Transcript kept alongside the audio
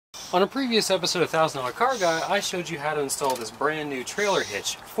On a previous episode of $1,000 Car Guy, I showed you how to install this brand new trailer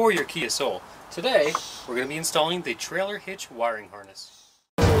hitch for your Kia Soul. Today, we're going to be installing the trailer hitch wiring harness.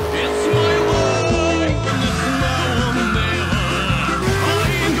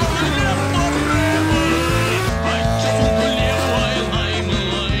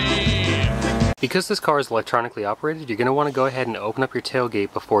 Because this car is electronically operated, you're going to want to go ahead and open up your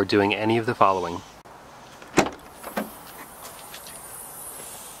tailgate before doing any of the following.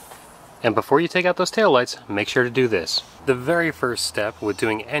 And before you take out those taillights, make sure to do this. The very first step with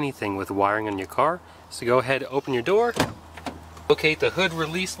doing anything with wiring on your car is to go ahead and open your door, locate the hood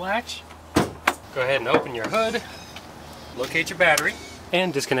release latch, go ahead and open your hood, locate your battery,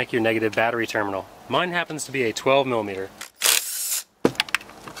 and disconnect your negative battery terminal. Mine happens to be a 12mm.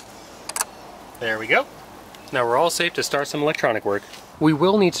 There we go. Now we're all safe to start some electronic work. We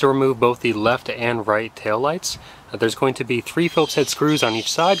will need to remove both the left and right tail lights. There's going to be 3 Phillips head screws on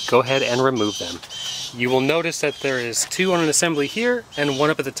each side. Go ahead and remove them. You will notice that there is 2 on an assembly here and 1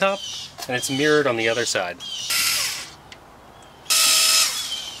 up at the top, and it's mirrored on the other side.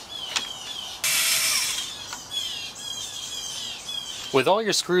 With all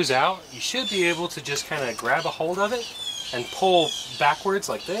your screws out, you should be able to just kind of grab a hold of it and pull backwards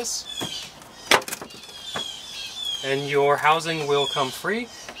like this, and your housing will come free.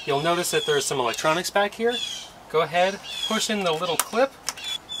 You'll notice that there's some electronics back here. Go ahead, push in the little clip.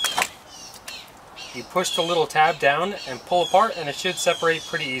 You push the little tab down and pull apart, and it should separate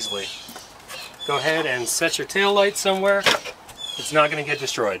pretty easily. Go ahead and set your tail light somewhere. It's not going to get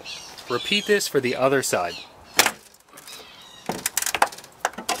destroyed. Repeat this for the other side.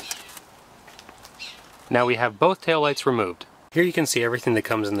 Now we have both tail lights removed. Here you can see everything that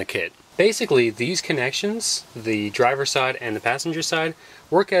comes in the kit. Basically, these connections, the driver side and the passenger side,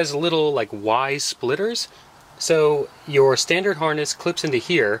 work as little like Y splitters. So your standard harness clips into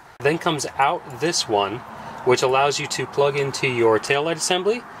here, then comes out this one, which allows you to plug into your taillight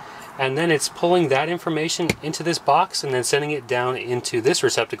assembly, and then it's pulling that information into this box and then sending it down into this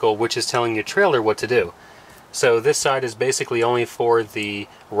receptacle, which is telling your trailer what to do. So this side is basically only for the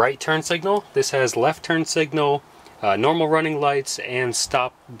right turn signal. This has left turn signal, normal running lights, and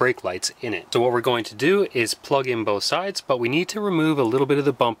stop brake lights in it. So what we're going to do is plug in both sides, but we need to remove a little bit of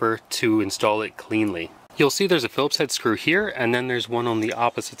the bumper to install it cleanly. You'll see there's a Phillips head screw here, and then there's one on the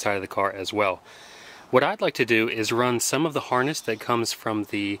opposite side of the car as well. What I'd like to do is run some of the harness that comes from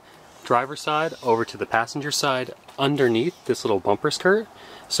the driver's side over to the passenger side underneath this little bumper skirt.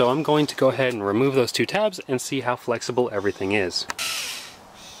 So I'm going to go ahead and remove those 2 tabs and see how flexible everything is.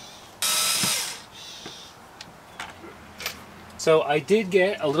 So I did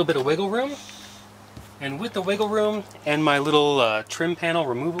get a little bit of wiggle room, and with the wiggle room and my little trim panel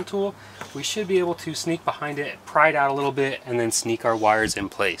removal tool, we should be able to sneak behind it, pry it out a little bit, and then sneak our wires in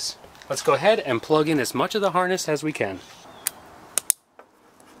place. Let's go ahead and plug in as much of the harness as we can.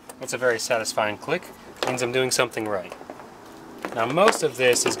 That's a very satisfying click. It means I'm doing something right. Now most of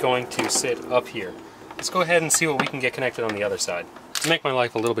this is going to sit up here. Let's go ahead and see what we can get connected on the other side. To make my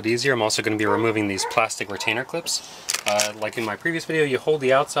life a little bit easier, I'm also going to be removing these plastic retainer clips. Like in my previous video, you hold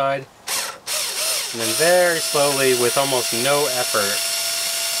the outside, and then very slowly, with almost no effort,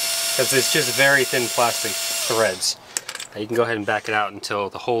 because it's just very thin plastic threads, you can go ahead and back it out until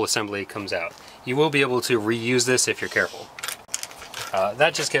the whole assembly comes out. You will be able to reuse this if you're careful.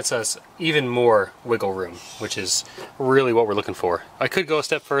 That just gets us even more wiggle room, which is really what we're looking for. I could go a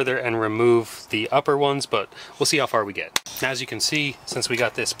step further and remove the upper ones, but we'll see how far we get. Now, as you can see, since we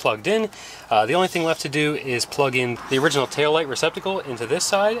got this plugged in, the only thing left to do is plug in the original taillight receptacle into this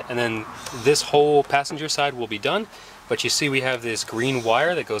side, and then this whole passenger side will be done. But you see we have this green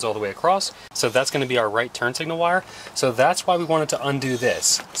wire that goes all the way across, so that's going to be our right turn signal wire. So that's why we wanted to undo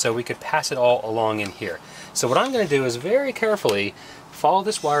this, so we could pass it all along in here. So what I'm going to do is very carefully follow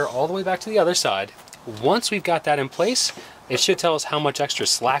this wire all the way back to the other side. Once we've got that in place, it should tell us how much extra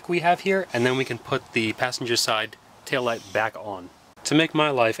slack we have here, and then we can put the passenger side taillight back on. To make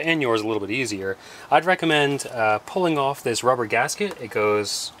my life and yours a little bit easier, I'd recommend pulling off this rubber gasket. It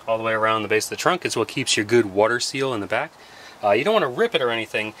goes all the way around the base of the trunk. It's what keeps your good water seal in the back. You don't want to rip it or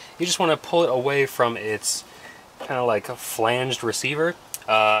anything. You just want to pull it away from its kind of like a flanged receiver.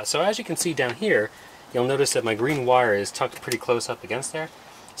 So as you can see down here, you'll notice that my green wire is tucked pretty close up against there.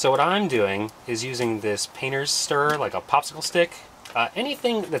 So what I'm doing is using this painter's stirrer, like a popsicle stick,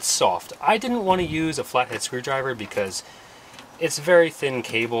 anything that's soft. I didn't want to use a flathead screwdriver because it's very thin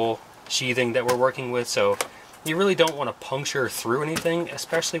cable sheathing that we're working with, so you really don't want to puncture through anything,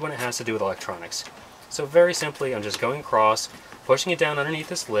 especially when it has to do with electronics. So very simply, I'm just going across, pushing it down underneath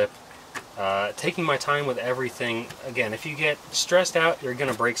this lip, Taking my time with everything. Again, if you get stressed out, you're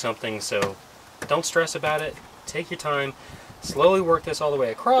going to break something, so don't stress about it. Take your time. Slowly work this all the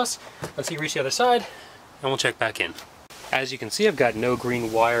way across until you reach the other side, and we'll check back in. As you can see, I've got no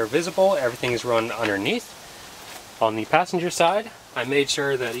green wire visible. Everything is run underneath. On the passenger side, I made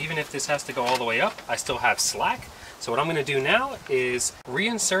sure that even if this has to go all the way up, I still have slack. So what I'm going to do now is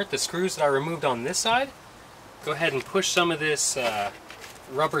reinsert the screws that I removed on this side. Go ahead and push some of this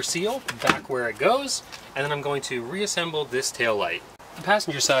rubber seal back where it goes, and then I'm going to reassemble this tail light. The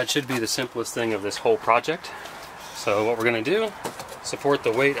passenger side should be the simplest thing of this whole project. So what we're going to do, support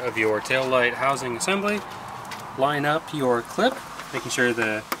the weight of your tail light housing assembly, line up your clip, making sure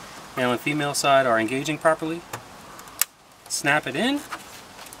the male and female side are engaging properly, snap it in,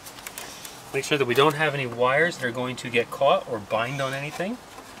 make sure that we don't have any wires that are going to get caught or bind on anything.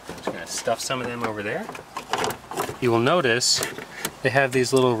 I'm just going to stuff some of them over there. You will notice they have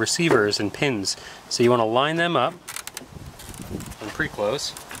these little receivers and pins, so you want to line them up and pretty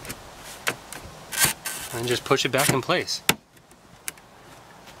close and just push it back in place.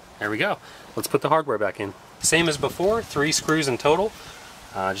 There we go. Let's put the hardware back in. Same as before, 3 screws in total.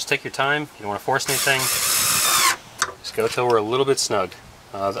 Just take your time, you don't want to force anything. Just go till we're a little bit snug.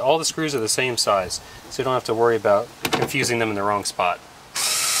 All the screws are the same size, so you don't have to worry about confusing them in the wrong spot.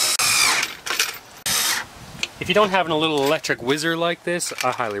 If you don't have a little electric whizzer like this,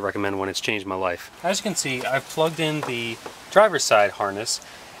 I highly recommend one. It's changed my life. As you can see, I've plugged in the driver's side harness,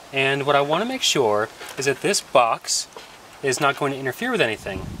 and what I want to make sure is that this box is not going to interfere with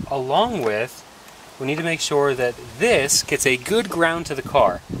anything. Along with, we need to make sure that this gets a good ground to the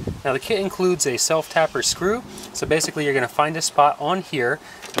car. Now the kit includes a self-tapper screw, so basically you're going to find a spot on here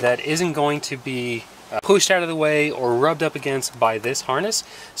that isn't going to be pushed out of the way or rubbed up against by this harness.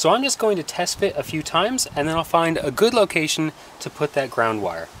 So I'm just going to test fit a few times, and then I'll find a good location to put that ground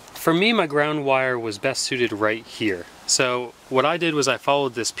wire. For me, my ground wire was best suited right here. So what I did was I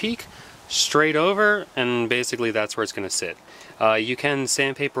followed this peak straight over, and basically that's where it's going to sit. You can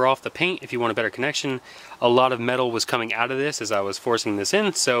sandpaper off the paint if you want a better connection. A lot of metal was coming out of this as I was forcing this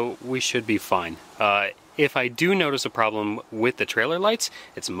in, so we should be fine. If I do notice a problem with the trailer lights,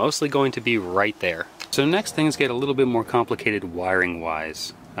 it's mostly going to be right there. So next, things get a little bit more complicated wiring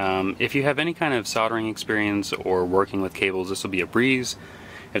wise. If you have any kind of soldering experience or working with cables, this will be a breeze.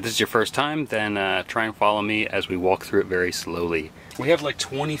 If this is your first time, then try and follow me as we walk through it very slowly. We have like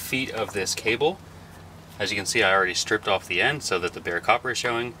 20 feet of this cable. As you can see, I already stripped off the end so that the bare copper is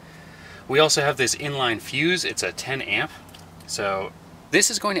showing. We also have this inline fuse. It's a 10 amp. So this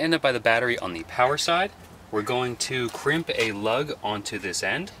is going to end up by the battery on the power side. We're going to crimp a lug onto this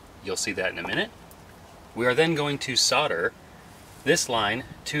end. You'll see that in a minute. We are then going to solder this line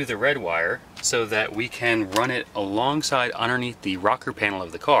to the red wire so that we can run it alongside underneath the rocker panel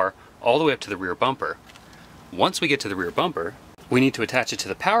of the car all the way up to the rear bumper. Once we get to the rear bumper, we need to attach it to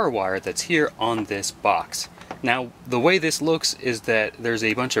the power wire that's here on this box. Now, the way this looks is that there's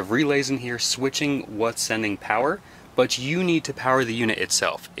a bunch of relays in here switching what's sending power, but you need to power the unit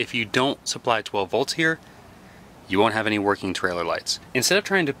itself. If you don't supply 12 volts here, you won't have any working trailer lights. Instead of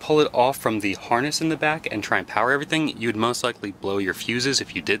trying to pull it off from the harness in the back and try and power everything, you'd most likely blow your fuses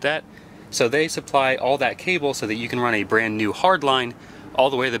if you did that. So they supply all that cable so that you can run a brand new hard line all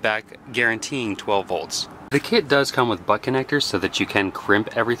the way to the back, guaranteeing 12 volts. The kit does come with butt connectors so that you can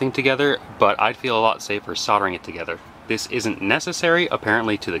crimp everything together, but I'd feel a lot safer soldering it together. This isn't necessary,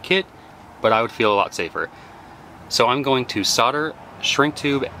 apparently, to the kit, but I would feel a lot safer. So I'm going to solder, shrink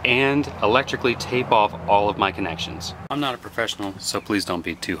tube, and electrically tape off all of my connections. I'm not a professional, so please don't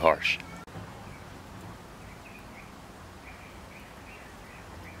be too harsh.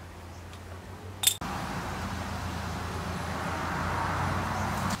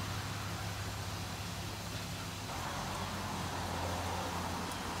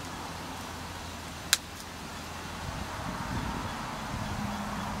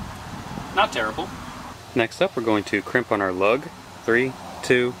 Not terrible. Next up, we're going to crimp on our lug. 3,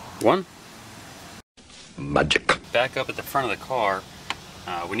 2, 1. Magic. Back up at the front of the car,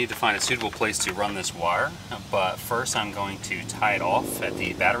 we need to find a suitable place to run this wire, but first I'm going to tie it off at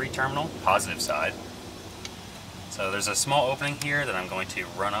the battery terminal, positive side. So there's a small opening here that I'm going to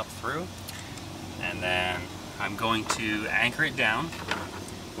run up through, and then I'm going to anchor it down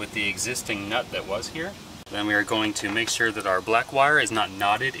with the existing nut that was here. Then we are going to make sure that our black wire is not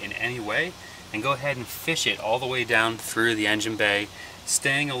knotted in any way, and go ahead and fish it all the way down through the engine bay,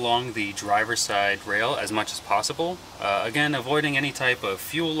 staying along the driver's side rail as much as possible. Again, avoiding any type of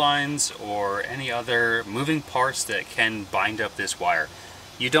fuel lines or any other moving parts that can bind up this wire.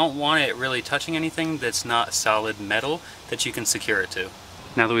 You don't want it really touching anything that's not solid metal that you can secure it to.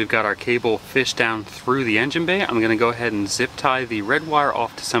 Now that we've got our cable fished down through the engine bay, I'm going to go ahead and zip tie the red wire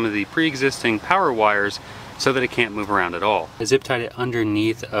off to some of the pre-existing power wires so that it can't move around at all. I zip tied it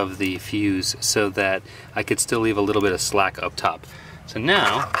underneath of the fuse so that I could still leave a little bit of slack up top. So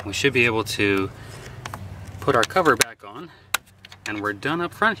now we should be able to put our cover back on, and we're done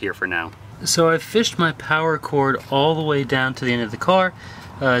up front here for now. So I've fished my power cord all the way down to the end of the car,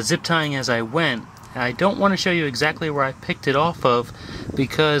 zip tying as I went. I don't want to show you exactly where I picked it off of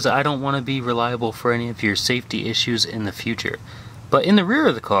because I don't want to be reliable for any of your safety issues in the future. But in the rear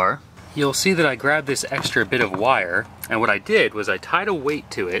of the car, you'll see that I grabbed this extra bit of wire, and what I did was I tied a weight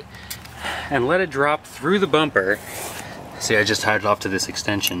to it and let it drop through the bumper. See, I just tied it off to this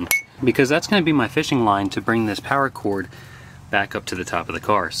extension because that's going to be my fishing line to bring this power cord back up to the top of the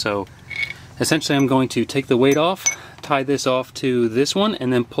car. So essentially I'm going to take the weight off, tie this off to this one,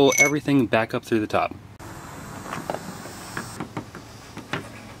 and then pull everything back up through the top.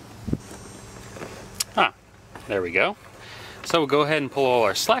 There we go. So we'll go ahead and pull all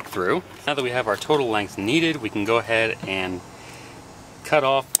our slack through. Now that we have our total length needed, we can go ahead and cut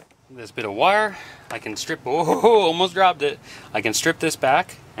off this bit of wire. I can strip, almost dropped it. I can strip this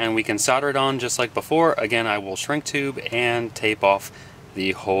back and we can solder it on just like before. Again, I will shrink tube and tape off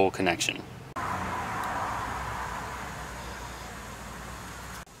the whole connection.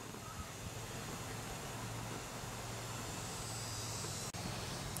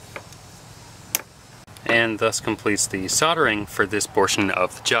 And thus completes the soldering for this portion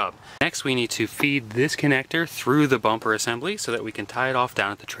of the job. Next, we need to feed this connector through the bumper assembly so that we can tie it off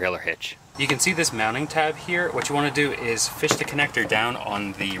down at the trailer hitch. You can see this mounting tab here. What you want to do is fish the connector down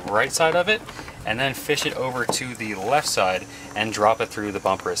on the right side of it and then fish it over to the left side and drop it through the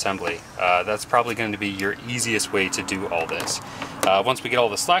bumper assembly. That's probably going to be your easiest way to do all this. Once we get all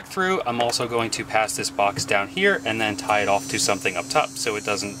the slack through, I'm also going to pass this box down here and then tie it off to something up top so it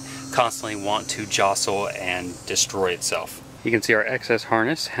doesn't constantly want to jostle and destroy itself. You can see our excess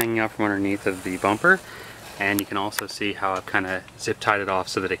harness hanging out from underneath of the bumper, and you can also see how I've kind of zip tied it off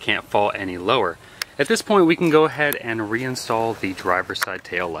so that it can't fall any lower. At this point we can go ahead and reinstall the driver's side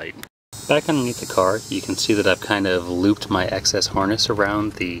tail light. Back underneath the car, you can see that I've kind of looped my excess harness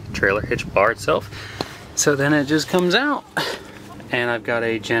around the trailer hitch bar itself, so then it just comes out. And I've got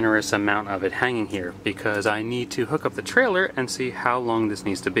a generous amount of it hanging here because I need to hook up the trailer and see how long this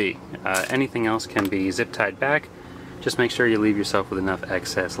needs to be. Anything else can be zip tied back. Just make sure you leave yourself with enough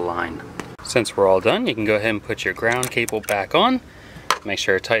excess line. Since we're all done, you can go ahead and put your ground cable back on. Make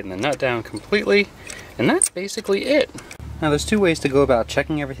sure to tighten the nut down completely. And that's basically it. Now there's two ways to go about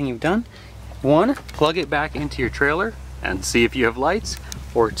checking everything you've done. One, plug it back into your trailer and see if you have lights.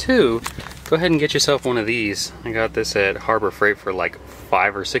 Or two, go ahead and get yourself one of these. I got this at Harbor Freight for like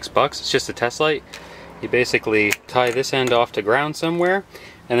 $5 or $6. It's just a test light. You basically tie this end off to ground somewhere,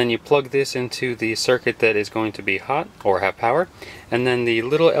 and then you plug this into the circuit that is going to be hot or have power, and then the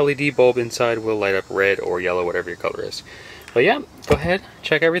little LED bulb inside will light up red or yellow, whatever your color is. But yeah, go ahead,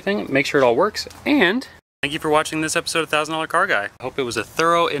 check everything, make sure it all works, and thank you for watching this episode of $1,000 Car Guy. I hope it was a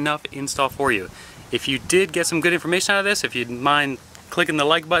thorough enough install for you. If you did get some good information out of this, if you'd mind clicking the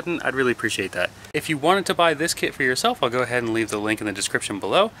like button, I'd really appreciate that. If you wanted to buy this kit for yourself, I'll go ahead and leave the link in the description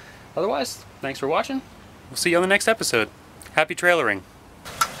below. Otherwise, thanks for watching. We'll see you on the next episode. Happy trailering.